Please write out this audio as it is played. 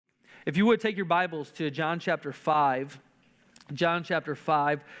If you would take your Bibles to John chapter 5. John chapter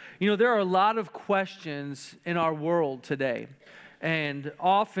 5. You know, there are a lot of questions in our world today. And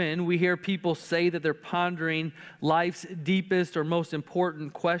often we hear people say that they're pondering life's deepest or most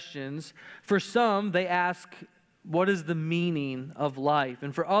important questions. For some, they ask, what is the meaning of life?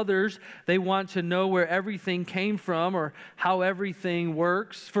 And for others, they want to know where everything came from or how everything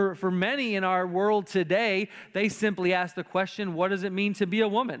works. For many in our world today, they simply ask the question, what does it mean to be a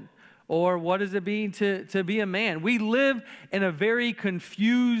woman? Or what does it mean to be a man? We live in a very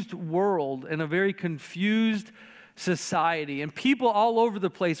confused world, in a very confused society. And people all over the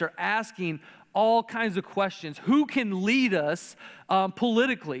place are asking all kinds of questions. Who can lead us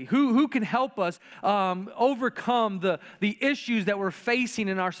politically? Who can help us overcome the issues that we're facing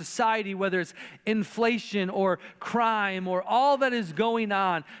in our society, whether it's inflation or crime or all that is going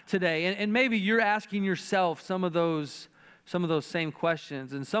on today? And maybe you're asking yourself some of those same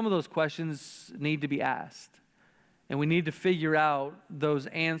questions, and some of those questions need to be asked. And we need to figure out those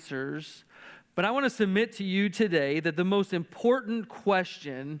answers. But I want to submit to you today that the most important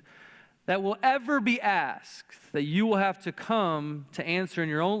question that will ever be asked, that you will have to come to answer in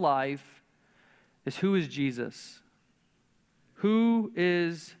your own life, is who is Jesus? Who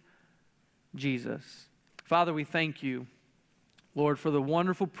is Jesus? Father, we thank you, Lord, for the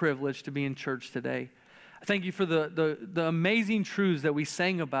wonderful privilege to be in church today. I thank you for the amazing truths that we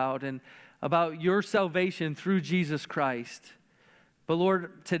sang about and about your salvation through Jesus Christ. But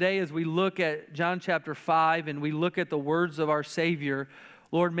Lord, today as we look at John chapter 5 and we look at the words of our Savior,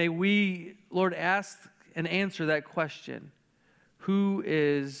 Lord, may we, Lord, ask and answer that question. Who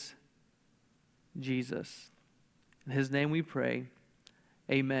is Jesus? In his name we pray,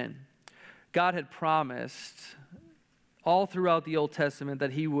 amen. God had promised all throughout the Old Testament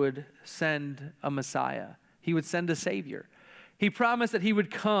that he would send a Messiah. He would send a Savior. He promised that he would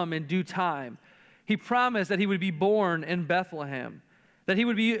come in due time. He promised that he would be born in Bethlehem, that he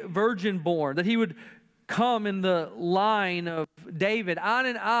would be virgin born, that he would come in the line of David. On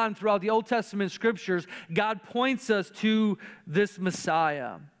and on throughout the Old Testament scriptures, God points us to this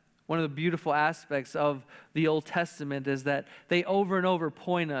Messiah. One of the beautiful aspects of the Old Testament is that they over and over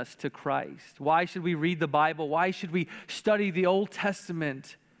point us to Christ. Why should we read the Bible? Why should we study the Old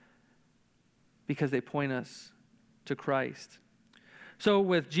Testament? Because they point us to Christ. So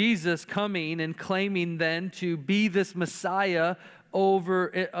with Jesus coming and claiming then to be this Messiah of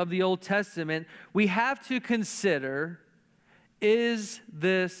the Old Testament, we have to consider, is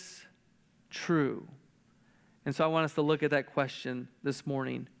this true? And so I want us to look at that question this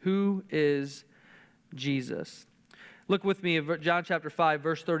morning. Who is Jesus? Look with me at John chapter 5,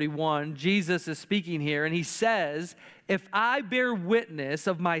 verse 31. Jesus is speaking here, and he says, if I bear witness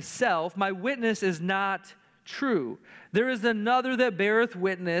of myself, my witness is not true. There is another that beareth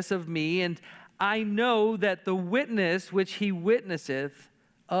witness of me, and I know that the witness which he witnesseth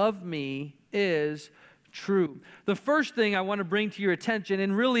of me is true. The first thing I want to bring to your attention,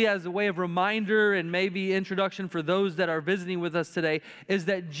 and really as a way of reminder and maybe introduction for those that are visiting with us today, is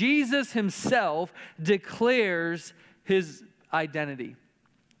that Jesus himself declares his identity.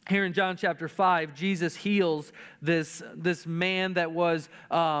 Here in John chapter 5, Jesus heals this man that was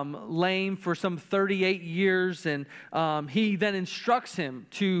lame for some 38 years, and he then instructs him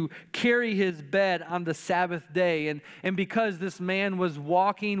to carry his bed on the Sabbath day. And because this man was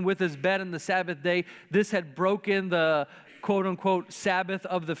walking with his bed on the Sabbath day, this had broken the quote-unquote Sabbath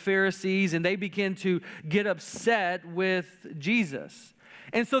of the Pharisees, and they begin to get upset with Jesus.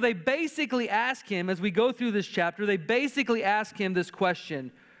 And so they basically ask him, as we go through this chapter, they basically ask him this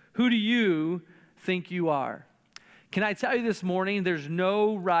question: who do you think you are? Can I tell you this morning, there's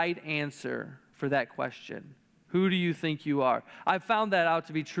no right answer for that question. Who do you think you are? I've found that out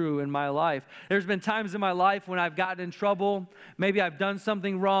to be true in my life. There's been times in my life when I've gotten in trouble. Maybe I've done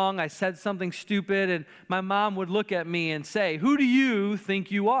something wrong. I said something stupid, and my mom would look at me and say, who do you think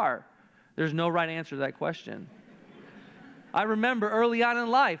you are? There's no right answer to that question. I remember early on in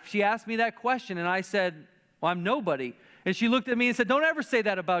life, she asked me that question, and I said, well, I'm nobody. And she looked at me and said, don't ever say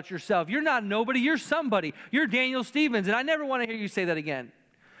that about yourself. You're not nobody, you're somebody. You're Daniel Stevens, and I never want to hear you say that again.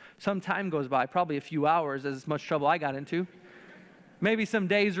 Some time goes by, probably a few hours, as much trouble I got into. Maybe some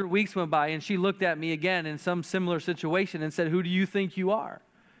days or weeks went by, and she looked at me again in some similar situation and said, who do you think you are?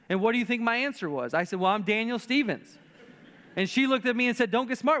 And what do you think my answer was? I said, well, I'm Daniel Stevens. And she looked at me and said, don't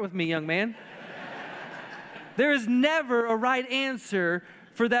get smart with me, young man. There is never a right answer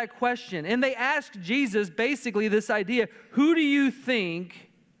for that question. And they asked Jesus basically this idea, who do you think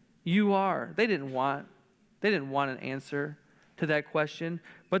you are? They didn't want an answer to that question.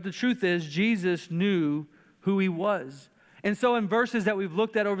 But the truth is, Jesus knew who he was. And so in verses that we've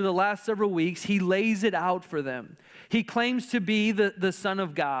looked at over the last several weeks, he lays it out for them. He claims to be the Son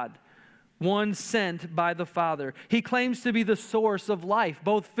of God, one sent by the Father. He claims to be the source of life,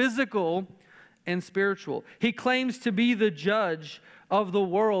 both physical and spiritual. He claims to be the judge of the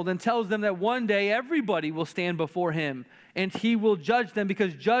world and tells them that one day everybody will stand before him and he will judge them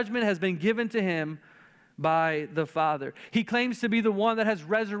because judgment has been given to him by the Father. He claims to be the one that has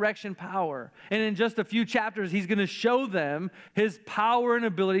resurrection power. And in just a few chapters, he's going to show them his power and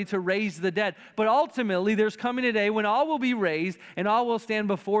ability to raise the dead. But ultimately, there's coming a day when all will be raised and all will stand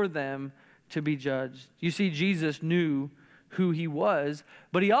before them to be judged. You see, Jesus knew who he was,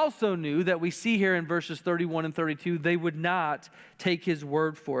 but he also knew that we see here in verses 31 and 32, they would not take his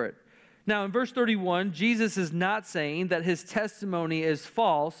word for it. Now, in verse 31, Jesus is not saying that his testimony is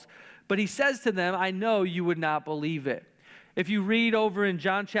false, but he says to them, I know you would not believe it. If you read over in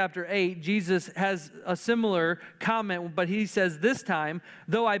John chapter 8, Jesus has a similar comment, but he says this time,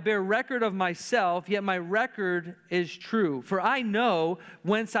 though I bear record of myself, yet my record is true. For I know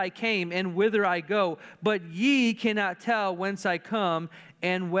whence I came and whither I go, but ye cannot tell whence I come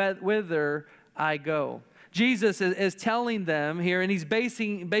and whither I go. Jesus is telling them here, and he's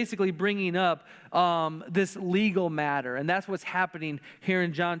basically bringing up this legal matter, and that's what's happening here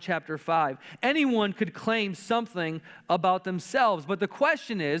in John chapter 5. Anyone could claim something about themselves, but the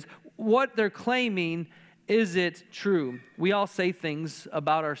question is, what they're claiming, is it true? We all say things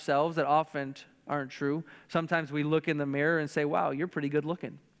about ourselves that often aren't true. Sometimes we look in the mirror and say, wow, you're pretty good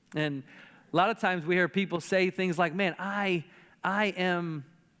looking. And a lot of times we hear people say things like, man, I am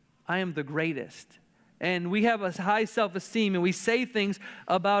the greatest. And we have a high self-esteem, and we say things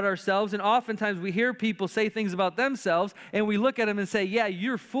about ourselves, and oftentimes we hear people say things about themselves, and we look at them and say, yeah,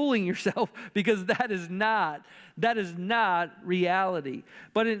 you're fooling yourself, because that is not reality.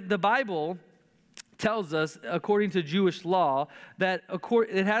 But the Bible tells us, according to Jewish law, that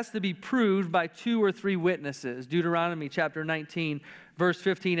it has to be proved by 2 or 3 witnesses. Deuteronomy chapter 19, verse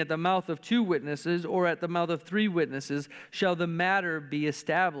 15, at the mouth of 2 witnesses or at the mouth of 3 witnesses shall the matter be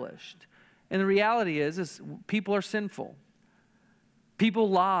established. And the reality is people are sinful. People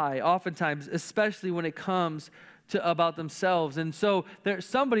lie oftentimes, especially when it comes to about themselves. And so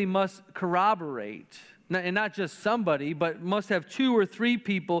somebody must corroborate. And not just somebody, but must have 2 or 3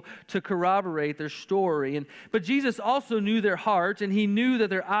 people to corroborate their story. But Jesus also knew their heart, and he knew that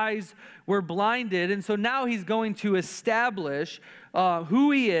their eyes were blinded. And so now he's going to establish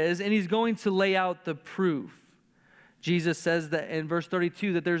who he is, and he's going to lay out the proof. Jesus says that in verse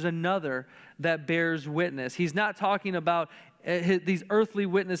 32 that there's another that bears witness. He's not talking about these earthly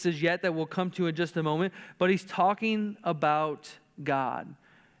witnesses yet that we'll come to in just a moment, but he's talking about God.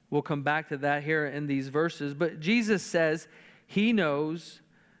 We'll come back to that here in these verses. But Jesus says he knows.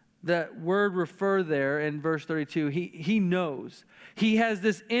 That word refer there in verse 32, he knows. He has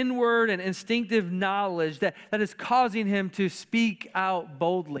this inward and instinctive knowledge that is causing him to speak out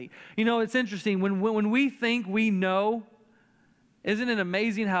boldly. You know, it's interesting. When we think we know, isn't it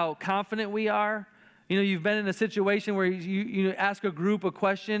amazing how confident we are? You know, you've been in a situation where you ask a group a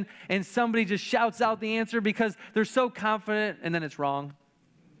question and somebody just shouts out the answer because they're so confident, and then it's wrong.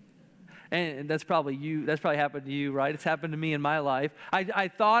 And that's probably you. That's probably happened to you, right? It's happened to me in my life. I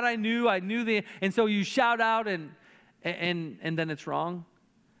thought I knew and so you shout out and then it's wrong.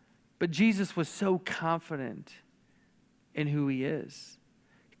 But Jesus was so confident in who he is,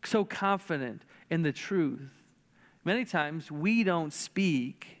 so confident in the truth. Many times we don't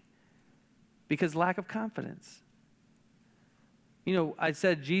speak because lack of confidence. You know, I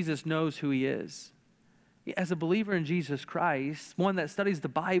said Jesus knows who he is. As a believer in Jesus Christ, one that studies the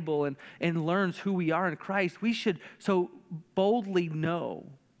Bible and learns who we are in Christ, we should so boldly know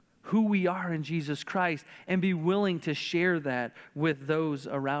who we are in Jesus Christ and be willing to share that with those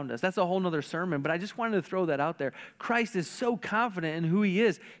around us. That's a whole nother sermon, but I just wanted to throw that out there. Christ is so confident in who he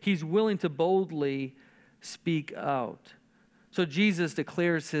is, he's willing to boldly speak out. So Jesus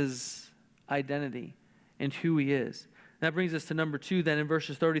declares his identity and who he is. That brings us to number 2, then in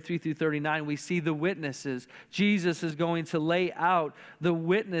verses 33 through 39, we see the witnesses. Jesus is going to lay out the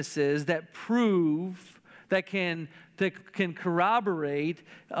witnesses that prove, that can corroborate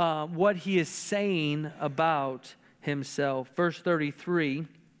what he is saying about himself. Verse 33,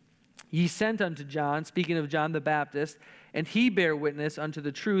 ye sent unto John, speaking of John the Baptist, and he bare witness unto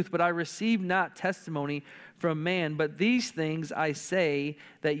the truth, but I received not testimony from man, but these things I say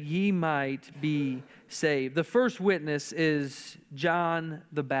that ye might be saved. The first witness is John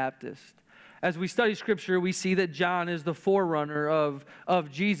the Baptist. As we study Scripture, we see that John is the forerunner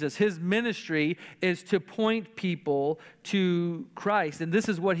of Jesus. His ministry is to point people to Christ. And this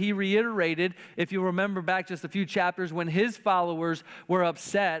is what he reiterated, if you remember back just a few chapters, when his followers were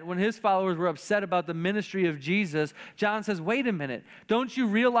upset. When his followers were upset about the ministry of Jesus, John says, wait a minute, don't you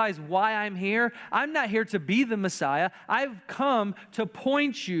realize why I'm here? I'm not here to be the Messiah. I've come to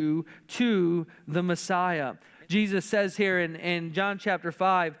point you to the Messiah. Jesus says here in John chapter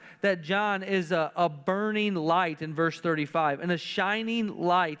 5 that John is a burning light in verse 35, and a shining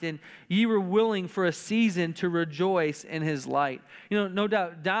light, and ye were willing for a season to rejoice in his light. You know, no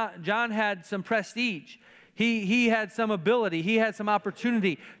doubt, John had some prestige. He had some ability. He had some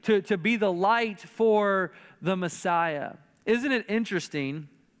opportunity to be the light for the Messiah. Isn't it interesting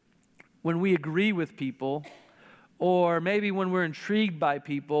when we agree with people, or maybe when we're intrigued by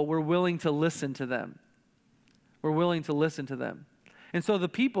people, we're willing to listen to them? We're willing to listen to them. And so the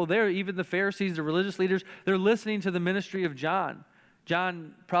people there, even the Pharisees, the religious leaders, they're listening to the ministry of John.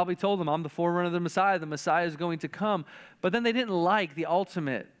 John probably told them, I'm the forerunner of the Messiah. The Messiah is going to come. But then they didn't like the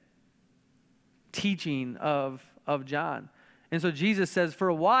ultimate teaching of John. And so Jesus says, for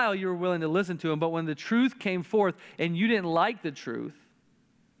a while you were willing to listen to him, but when the truth came forth and you didn't like the truth,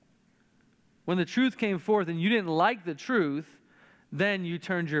 when the truth came forth and you didn't like the truth, then you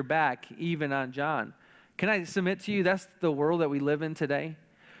turned your back even on John. Can I submit to you, that's the world that we live in today?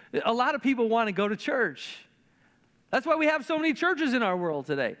 A lot of people want to go to church. That's why we have so many churches in our world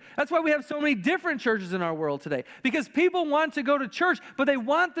today. That's why we have so many different churches in our world today. Because people want to go to church, but they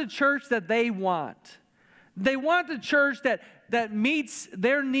want the church that they want. They want the church that meets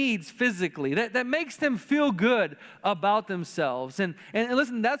their needs physically, that makes them feel good about themselves. And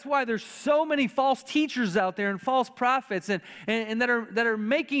listen, that's why there's so many false teachers out there and false prophets and that are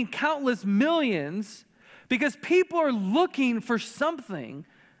making countless millions, because people are looking for something,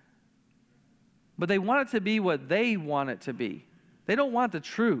 but they want it to be what they want it to be. They don't want the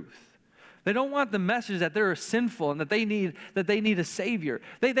truth. They don't want the message that they're sinful and that they need a Savior.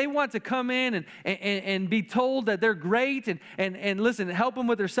 They want to come in and be told that they're great and listen, help them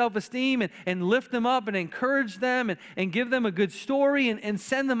with their self-esteem and lift them up and encourage them and give them a good story and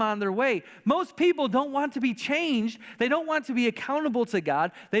send them on their way. Most people don't want to be changed. They don't want to be accountable to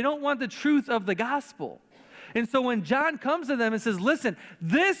God. They don't want the truth of the gospel. And so when John comes to them and says, listen,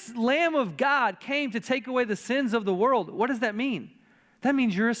 this Lamb of God came to take away the sins of the world, what does that mean? That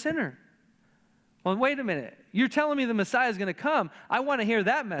means you're a sinner. Well, wait a minute. You're telling me the Messiah is going to come. I want to hear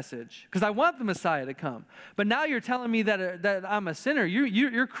that message because I want the Messiah to come. But now you're telling me that I'm a sinner.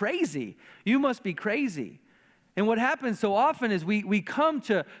 You're crazy. You must be crazy. And what happens so often is we come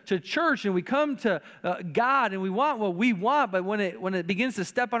to church and we come to God and we want what we want, but when it begins to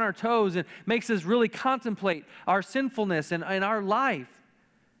step on our toes and makes us really contemplate our sinfulness and our life,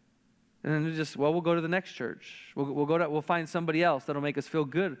 and then we'll go to the next church. We'll find somebody else that'll make us feel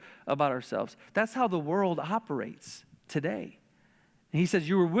good about ourselves. That's how the world operates today. And he says,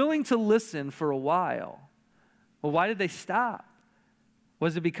 you were willing to listen for a while. Well, why did they stop?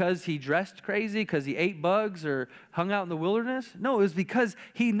 Was it because he dressed crazy, because he ate bugs or hung out in the wilderness? No, it was because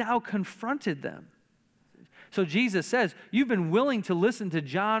he now confronted them. So Jesus says, you've been willing to listen to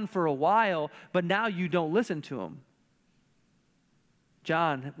John for a while, but now you don't listen to him.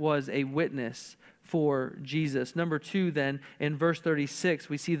 John was a witness for Jesus. Number 2, then, in verse 36,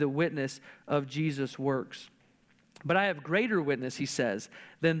 we see the witness of Jesus' works. But I have greater witness, he says,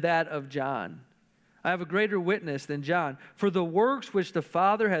 than that of John. I have a greater witness than John. For the works which the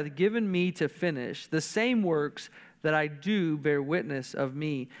Father hath given me to finish, the same works that I do bear witness of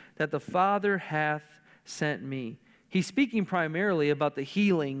me, that the Father hath sent me. He's speaking primarily about the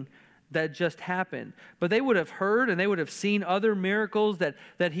healing that just happened. But they would have heard and they would have seen other miracles that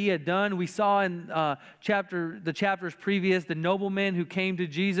he had done. We saw in the chapters previous, the nobleman who came to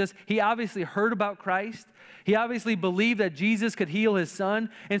Jesus. He obviously heard about Christ. He obviously believed that Jesus could heal his son.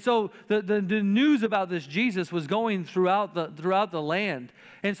 And so the news about this Jesus was going throughout the land.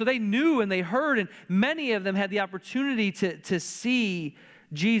 And so they knew and they heard, and many of them had the opportunity to see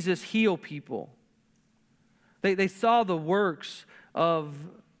Jesus heal people. They saw the works of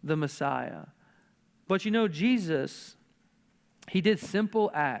the Messiah. But you know, Jesus, he did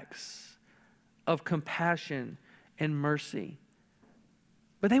simple acts of compassion and mercy.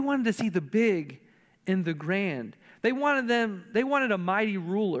 But they wanted to see the big and the grand. They wanted a mighty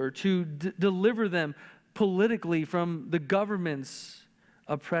ruler to deliver them politically from the government's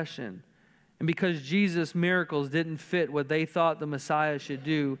oppression. And because Jesus' miracles didn't fit what they thought the Messiah should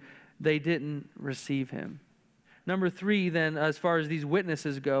do, they didn't receive him. Number 3, then, as far as these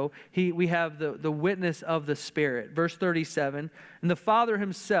witnesses go, we have the witness of the Spirit. Verse 37, and the Father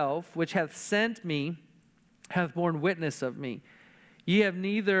himself, which hath sent me, hath borne witness of me. Ye have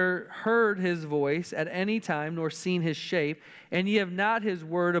neither heard his voice at any time, nor seen his shape, and ye have not his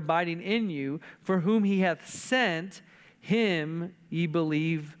word abiding in you, for whom he hath sent, him ye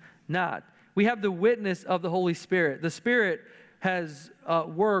believe not. We have the witness of the Holy Spirit. The Spirit has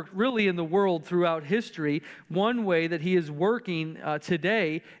worked really in the world throughout history. One way that he is working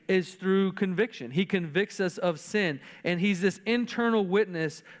today is through conviction. He convicts us of sin, and he's this internal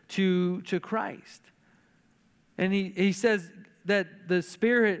witness to Christ. And he says that the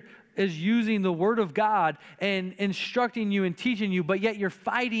Spirit is using the Word of God and instructing you and teaching you, but yet you're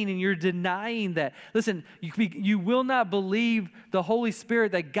fighting and you're denying that. Listen, you will not believe the Holy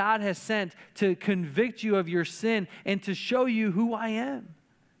Spirit that God has sent to convict you of your sin and to show you who I am.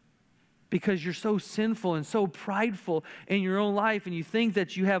 Because you're so sinful and so prideful in your own life, and you think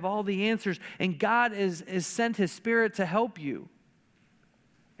that you have all the answers, and God is sent his Spirit to help you,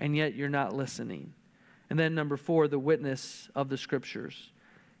 and yet you're not listening. And then number 4, the witness of the Scriptures.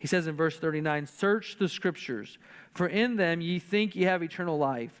 He says in verse 39, search the Scriptures, for in them ye think ye have eternal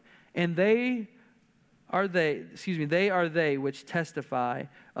life, and they are they which testify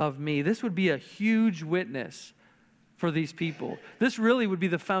of me. This would be a huge witness for these people. This really would be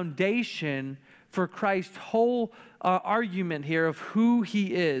the foundation for Christ's whole argument here of who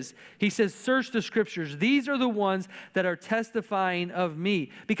he is. He says, search the Scriptures. These are the ones that are testifying of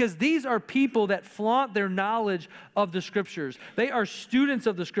me. Because these are people that flaunt their knowledge of the Scriptures. They are students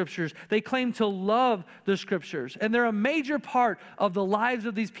of the Scriptures. They claim to love the Scriptures. And they're a major part of the lives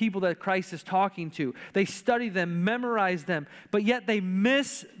of these people that Christ is talking to. They study them, memorize them, but yet they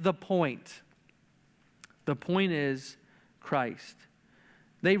miss the point. The point is Christ.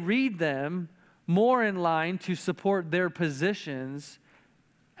 They read them more in line to support their positions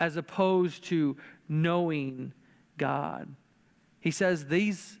as opposed to knowing God. He says,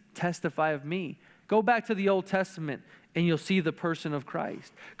 these testify of me. Go back to the Old Testament and you'll see the person of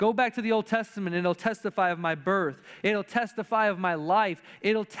Christ. Go back to the Old Testament and it'll testify of my birth. It'll testify of my life.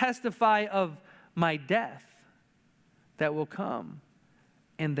 It'll testify of my death that will come.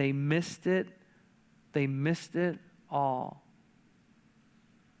 And they missed it. They missed it all.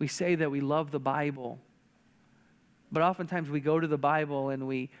 We say that we love the Bible, but oftentimes we go to the Bible and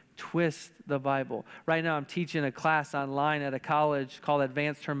we twist the Bible. Right now I'm teaching a class online at a college called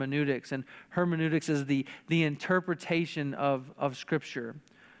Advanced Hermeneutics, and hermeneutics is the interpretation of Scripture.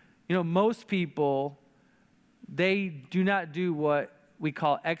 You know, most people, they do not do what we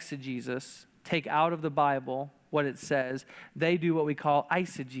call exegesis, take out of the Bible what it says. They do what we call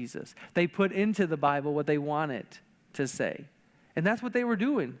eisegesis. They put into the Bible what they want it to say. And that's what they were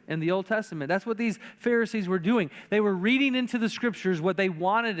doing in the Old Testament. That's what these Pharisees were doing. They were reading into the Scriptures what they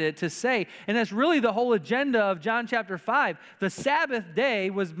wanted it to say. And that's really the whole agenda of John chapter 5. The Sabbath day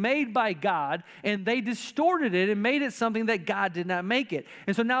was made by God, and they distorted it and made it something that God did not make it.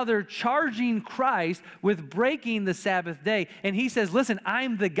 And so now they're charging Christ with breaking the Sabbath day. And he says, listen,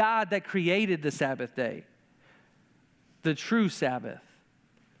 I'm the God that created the Sabbath day, the true Sabbath.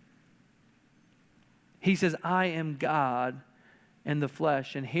 He says, I am God in the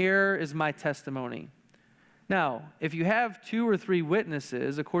flesh, and here is my testimony. Now, if you have 2 or 3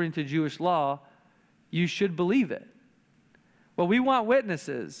 witnesses, according to Jewish law, you should believe it. Well, we want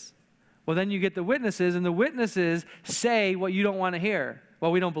witnesses. Well, then you get the witnesses, and the witnesses say what you don't want to hear.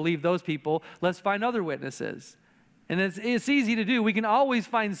 Well, we don't believe those people. Let's find other witnesses. And it's easy to do. We can always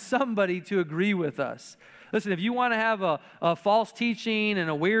find somebody to agree with us. Listen, if you want to have a false teaching and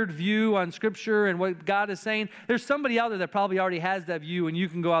a weird view on Scripture and what God is saying, there's somebody out there that probably already has that view, and you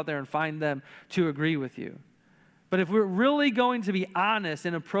can go out there and find them to agree with you. But if we're really going to be honest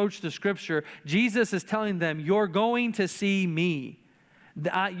and approach the Scripture, Jesus is telling them, you're going to see me.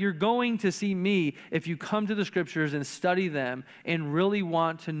 You're going to see me if you come to the Scriptures and study them and really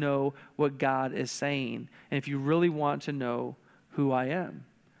want to know what God is saying, and if you really want to know who I am.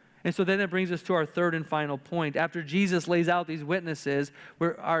 And so then it brings us to our third and final point. After Jesus lays out these witnesses,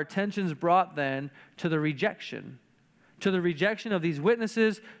 where our attention's brought then to the rejection of these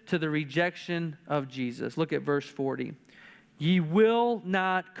witnesses, to the rejection of Jesus. Look at verse 40. Ye will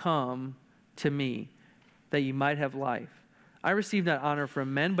not come to me, that ye might have life. I receive not honor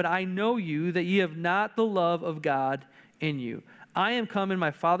from men, but I know you, that ye have not the love of God in you. I am come in my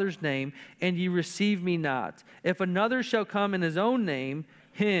Father's name, and ye receive me not. If another shall come in his own name,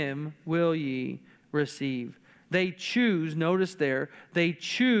 him will ye receive. They choose, notice there, they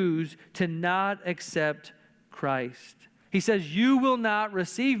choose to not accept Christ. He says, you will not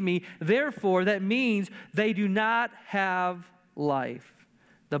receive me. Therefore, that means they do not have life.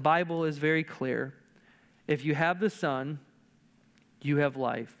 The Bible is very clear. If you have the Son, you have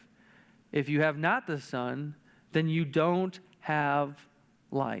life. If you have not the Son, then you don't have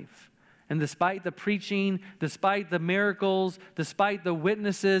life. And despite the preaching, despite the miracles, despite the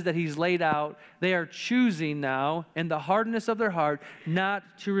witnesses that he's laid out, they are choosing now, in the hardness of their heart, not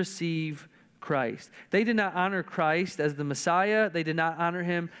to receive Christ. They did not honor Christ as the Messiah. They did not honor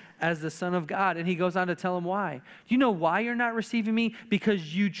him as the Son of God. And he goes on to tell them why. You know why you're not receiving me?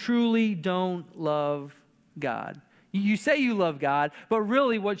 Because you truly don't love God. You say you love God, but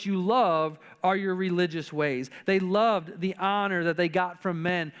really what you love are your religious ways. They loved the honor that they got from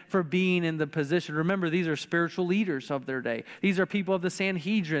men for being in the position. Remember, these are spiritual leaders of their day. These are people of the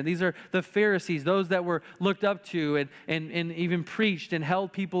Sanhedrin. These are the Pharisees, those that were looked up to and even preached and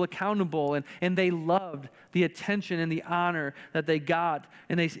held people accountable. And they loved the attention and the honor that they got.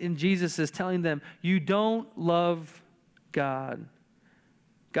 And Jesus is telling them, you don't love God.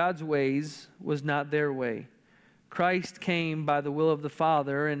 God's ways was not their way. Christ came by the will of the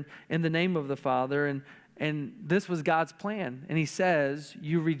Father and in the name of the Father, and this was God's plan. And he says,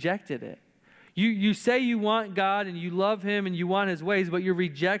 you rejected it. You say you want God and you love him and you want his ways, but you're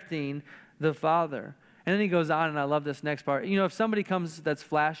rejecting the Father. And then he goes on, and I love this next part. You know, if somebody comes that's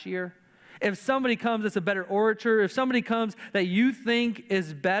flashier, if somebody comes that's a better orator, if somebody comes that you think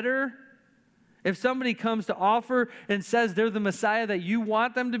is better, if somebody comes to offer and says they're the Messiah that you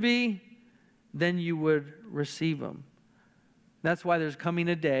want them to be, then you would receive them. That's why there's coming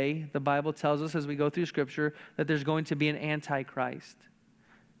a day, the Bible tells us as we go through Scripture, that there's going to be an antichrist.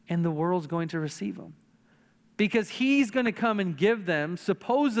 And the world's going to receive him. Because he's going to come and give them,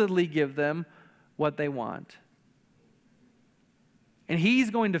 supposedly give them, what they want. And he's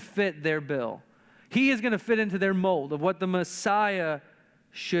going to fit their bill. He is going to fit into their mold of what the Messiah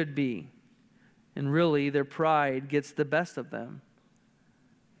should be. And really, their pride gets the best of them.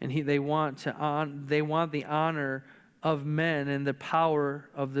 And they want the honor of men and the power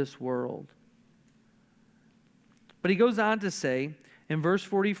of this world. But he goes on to say in verse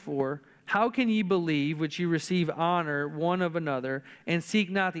 44, how can ye believe which ye receive honor one of another, and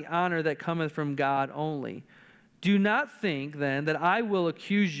seek not the honor that cometh from God only? Do not think then that I will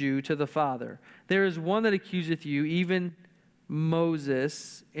accuse you to the Father. There is one that accuseth you, even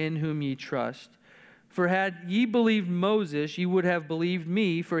Moses, in whom ye trust. For had ye believed Moses, ye would have believed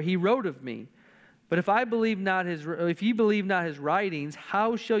me, for he wrote of me. But if ye believe not his writings,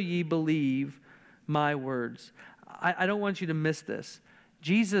 how shall ye believe my words? I don't want you to miss this.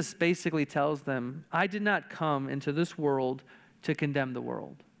 Jesus basically tells them, I did not come into this world to condemn the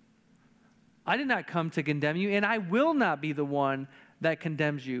world. I did not come to condemn you, and I will not be the one that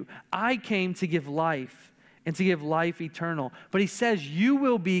condemns you. I came to give life, and to give life eternal. But he says, you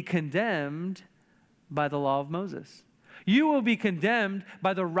will be condemned by the law of Moses. You will be condemned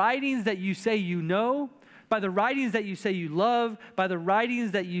by the writings that you say you know, by the writings that you say you love, by the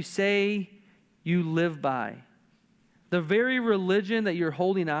writings that you say you live by. The very religion that you're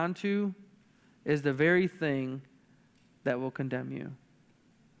holding on to is the very thing that will condemn you.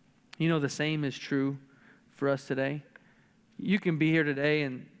 You know, the same is true for us today. You can be here today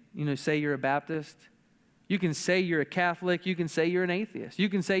and, say you're a Baptist. You can say you're a Catholic. You can say you're an atheist. You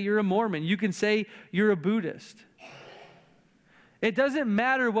can say you're a Mormon. You can say you're a Buddhist. It doesn't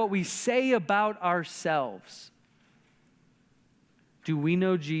matter what we say about ourselves. Do we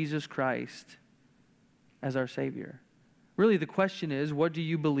know Jesus Christ as our Savior? Really, the question is, what do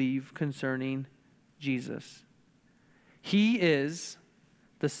you believe concerning Jesus? He is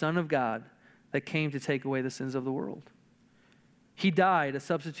the Son of God that came to take away the sins of the world. He died a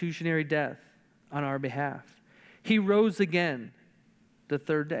substitutionary death on our behalf. He rose again the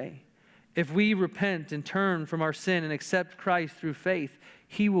third day. If we repent and turn from our sin and accept Christ through faith,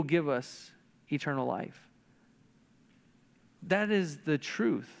 he will give us eternal life. That is the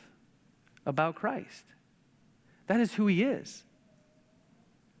truth about Christ. That is who he is.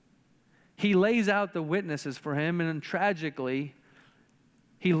 He lays out the witnesses for him, and then tragically,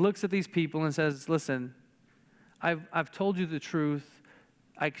 he looks at these people and says, listen, I've told you the truth.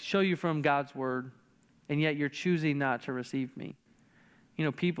 I show you from God's word, and yet you're choosing not to receive me.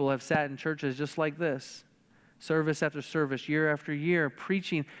 People have sat in churches just like this, service after service, year after year,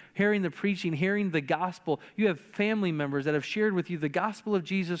 preaching, hearing the gospel. You have family members that have shared with you the gospel of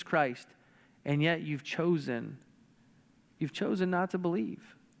Jesus Christ, and yet you've chosen not to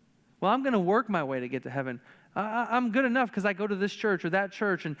believe. Well, I'm going to work my way to get to heaven. I'm good enough because I go to this church or that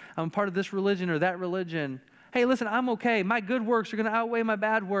church, and I'm part of this religion or that religion. Hey, listen, I'm okay. My good works are going to outweigh my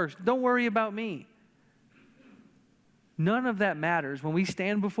bad works. Don't worry about me. None of that matters when we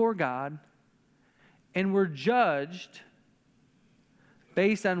stand before God and we're judged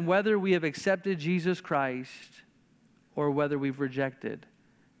based on whether we have accepted Jesus Christ or whether we've rejected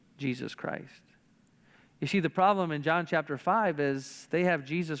Jesus Christ. You see, the problem in John chapter 5 is they have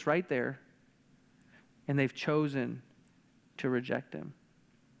Jesus right there, and they've chosen to reject him.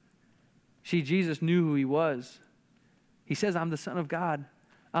 See, Jesus knew who he was. He says, I'm the Son of God.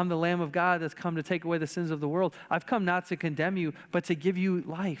 I'm the Lamb of God that's come to take away the sins of the world. I've come not to condemn you, but to give you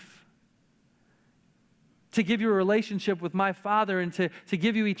life. To give you a relationship with my Father and to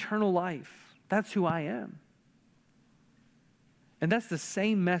give you eternal life. That's who I am. And that's the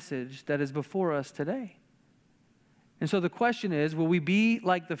same message that is before us today. And so the question is, will we be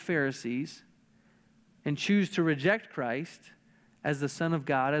like the Pharisees and choose to reject Christ as the Son of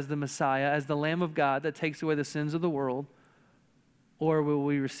God, as the Messiah, as the Lamb of God that takes away the sins of the world, or will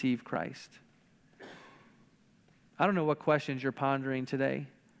we receive Christ? I don't know what questions you're pondering today.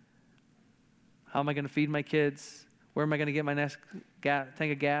 How am I going to feed my kids? Where am I going to get my next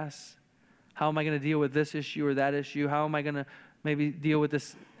tank of gas? How am I going to deal with this issue or that issue? How am I going to maybe deal with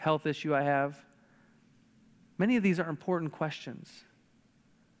this health issue I have? Many of these are important questions.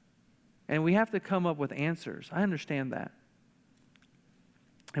 And we have to come up with answers. I understand that.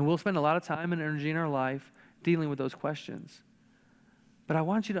 And we'll spend a lot of time and energy in our life dealing with those questions. But I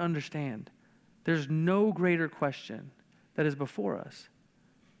want you to understand, there's no greater question that is before us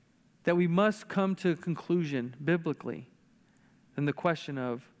that we must come to a conclusion biblically than the question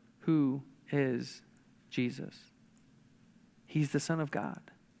of who is Jesus. He's the Son of God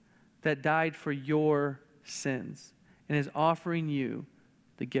that died for your sins and is offering you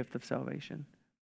the gift of salvation.